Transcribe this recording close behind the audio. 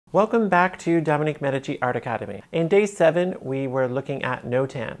Welcome back to Dominique Medici Art Academy. In day 7, we were looking at no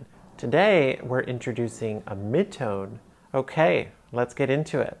tan. Today, we're introducing a mid-tone. Okay, let's get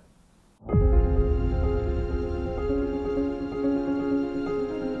into it.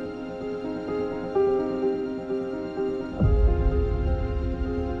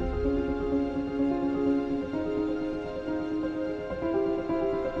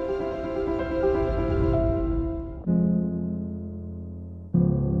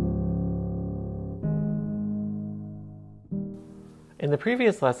 In the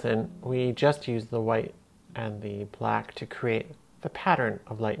previous lesson, we just used the white and the black to create the pattern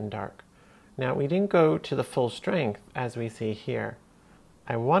of light and dark. Now, we didn't go to the full strength as we see here.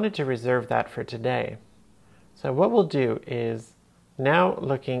 I wanted to reserve that for today. So what we'll do is, now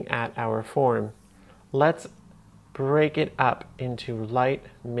looking at our form, let's break it up into light,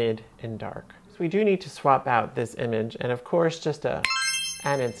 mid, and dark. So we do need to swap out this image, and of course,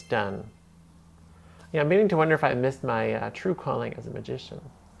 and it's done. Yeah, I'm beginning to wonder if I missed my true calling as a magician.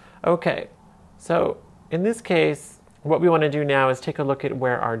 Okay, so in this case, what we want to do now is take a look at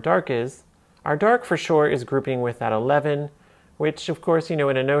where our dark is. Our dark for sure is grouping with that 11, which of course, you know,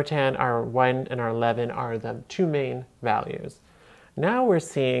 in a no-tan, our 1 and our 11 are the two main values. Now we're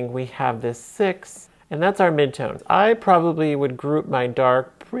seeing we have this 6, and that's our midtones. I probably would group my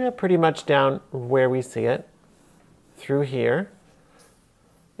dark pretty much down where we see it, through here,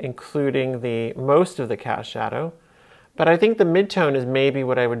 including the most of the cast shadow. But I think the midtone is maybe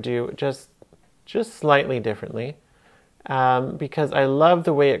what I would do just slightly differently, because I love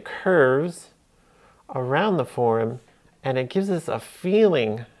the way it curves around the form, and it gives us a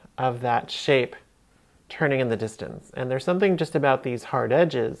feeling of that shape turning in the distance. And there's something just about these hard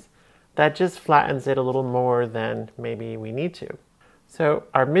edges that just flattens it a little more than maybe we need to. So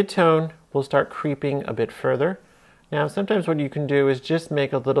our midtone will start creeping a bit further. Now, sometimes what you can do is just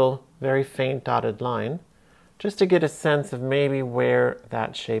make a little very faint dotted line, just to get a sense of maybe where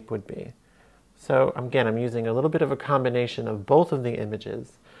that shape would be. So again, I'm using a little bit of a combination of both of the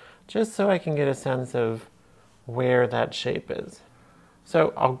images, just so I can get a sense of where that shape is.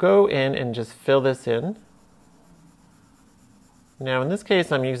 So I'll go in and just fill this in. Now in this case,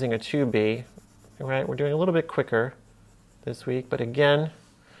 I'm using a 2B, right? We're doing a little bit quicker this week, but again,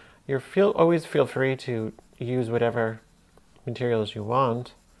 always feel free to use whatever materials you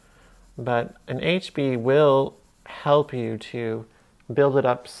want, but an HB will help you to build it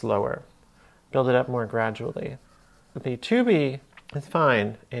up slower, build it up more gradually. The 2B is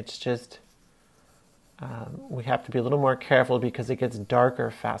fine, it's just we have to be a little more careful because it gets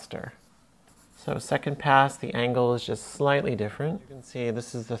darker faster. So second pass, the angle is just slightly different. You can see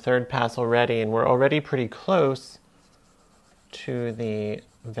this is the third pass already, and we're already pretty close to the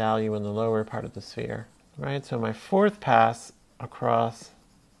value in the lower part of the sphere. Right, so my fourth pass across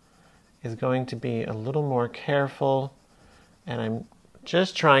is going to be a little more careful, and I'm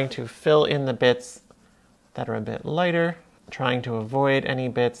just trying to fill in the bits that are a bit lighter, trying to avoid any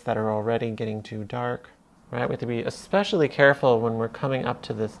bits that are already getting too dark. Right, we have to be especially careful when we're coming up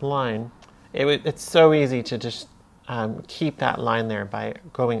to this line. It's so easy to just keep that line there by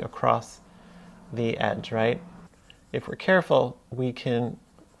going across the edge, right? If we're careful, we can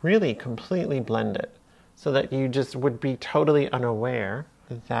really completely blend it, so that you just would be totally unaware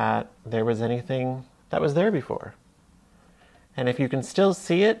that there was anything that was there before. And if you can still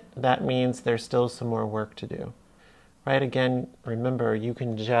see it, that means there's still some more work to do. Right, again, remember, you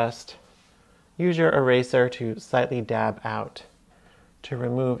can just use your eraser to slightly dab out to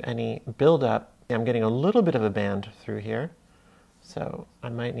remove any buildup. I'm getting a little bit of a band through here, so I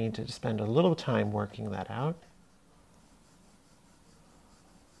might need to spend a little time working that out.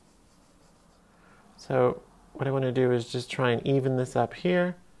 So what I want to do is just try and even this up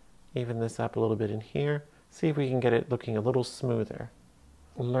here, even this up a little bit in here, see if we can get it looking a little smoother.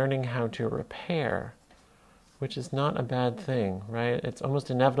 Learning how to repair, which is not a bad thing, right? It's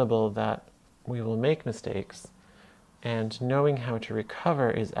almost inevitable that we will make mistakes, and knowing how to recover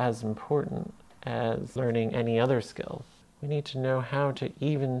is as important as learning any other skill. We need to know how to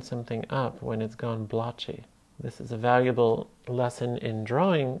even something up when it's gone blotchy. This is a valuable lesson in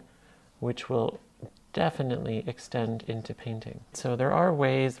drawing, which will definitely extend into painting. So there are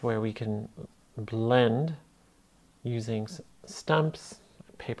ways where we can blend using stumps,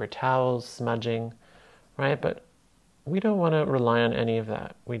 paper towels, smudging, right? But we don't want to rely on any of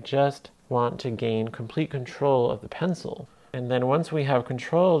that. We just want to gain complete control of the pencil. And then once we have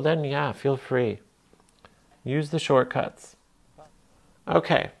control, then yeah, feel free. Use the shortcuts.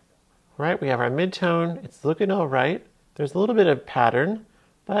 Okay, right, we have our midtone. It's looking all right. There's a little bit of pattern,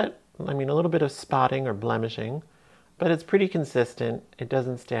 but I mean a little bit of spotting or blemishing, but it's pretty consistent. It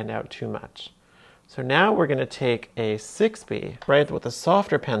doesn't stand out too much. So now we're going to take a 6B, right? With the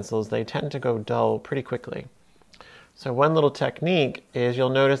softer pencils, they tend to go dull pretty quickly. So one little technique is you'll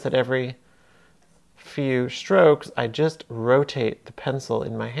notice that every few strokes, I just rotate the pencil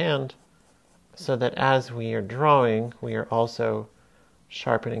in my hand so that as we are drawing, we are also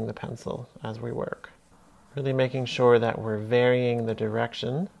sharpening the pencil as we work. Really making sure that we're varying the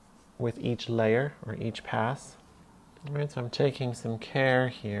direction with each layer or each pass. All right, so I'm taking some care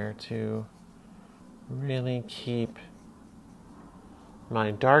here to really keep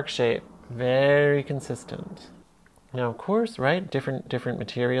my dark shape very consistent. Now, of course, right, different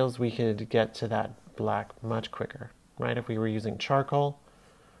materials, we could get to that black much quicker, right? If we were using charcoal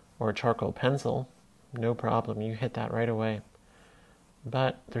or a charcoal pencil, no problem, you hit that right away.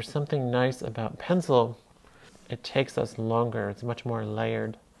 But there's something nice about pencil. It takes us longer, it's much more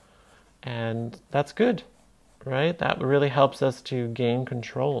layered, and that's good, right? That really helps us to gain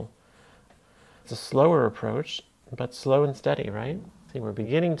control. It's a slower approach, but slow and steady, right? See, we're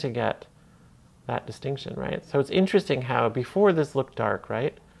beginning to get that distinction, right? So it's interesting how before this looked dark,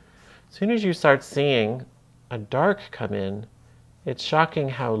 right? As soon as you start seeing a dark come in, it's shocking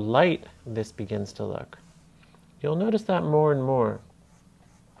how light this begins to look. You'll notice that more and more.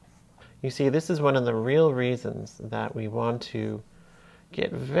 You see, this is one of the real reasons that we want to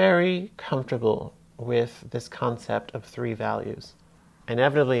get very comfortable with this concept of 3 values.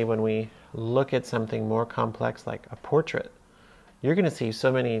 Inevitably, when we look at something more complex like a portrait, you're going to see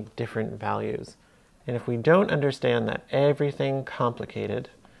so many different values. And if we don't understand that everything complicated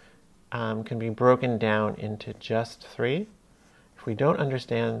can be broken down into just 3, if we don't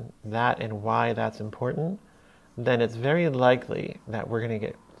understand that and why that's important, then it's very likely that we're going to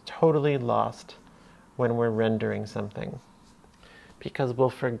get totally lost when we're rendering something, because we'll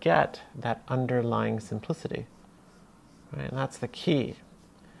forget that underlying simplicity. Right? And that's the key.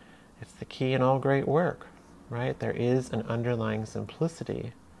 It's the key in all great work, right? There is an underlying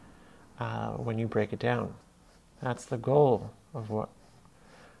simplicity when you break it down. That's the goal of what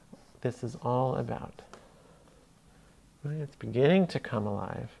this is all about. Right? It's beginning to come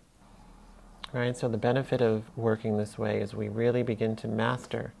alive. Right? So the benefit of working this way is we really begin to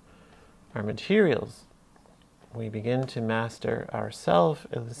master our materials. We begin to master ourselves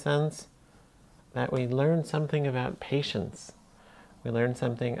in the sense that we learn something about patience. We learn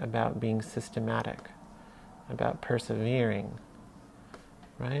something about being systematic, about persevering,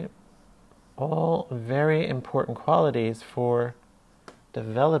 right? All very important qualities for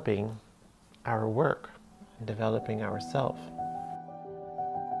developing our work, developing ourselves.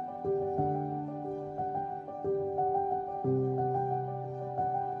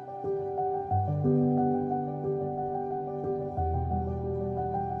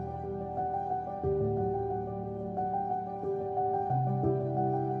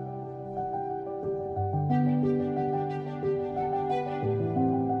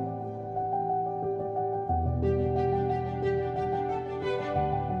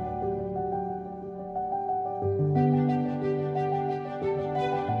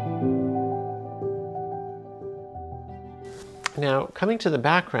 Now, coming to the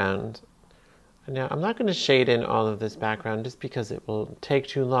background, now I'm not going to shade in all of this background just because it will take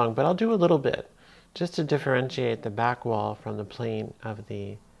too long, but I'll do a little bit just to differentiate the back wall from the plane of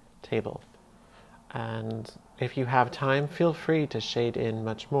the table. And if you have time, feel free to shade in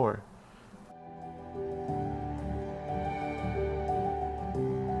much more.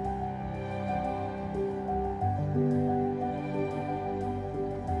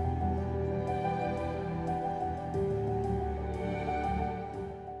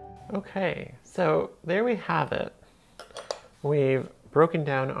 Okay, so there we have it. We've broken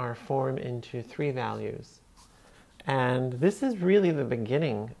down our form into 3 values. And this is really the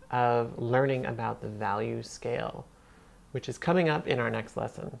beginning of learning about the value scale, which is coming up in our next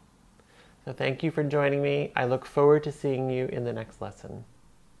lesson. So thank you for joining me. I look forward to seeing you in the next lesson.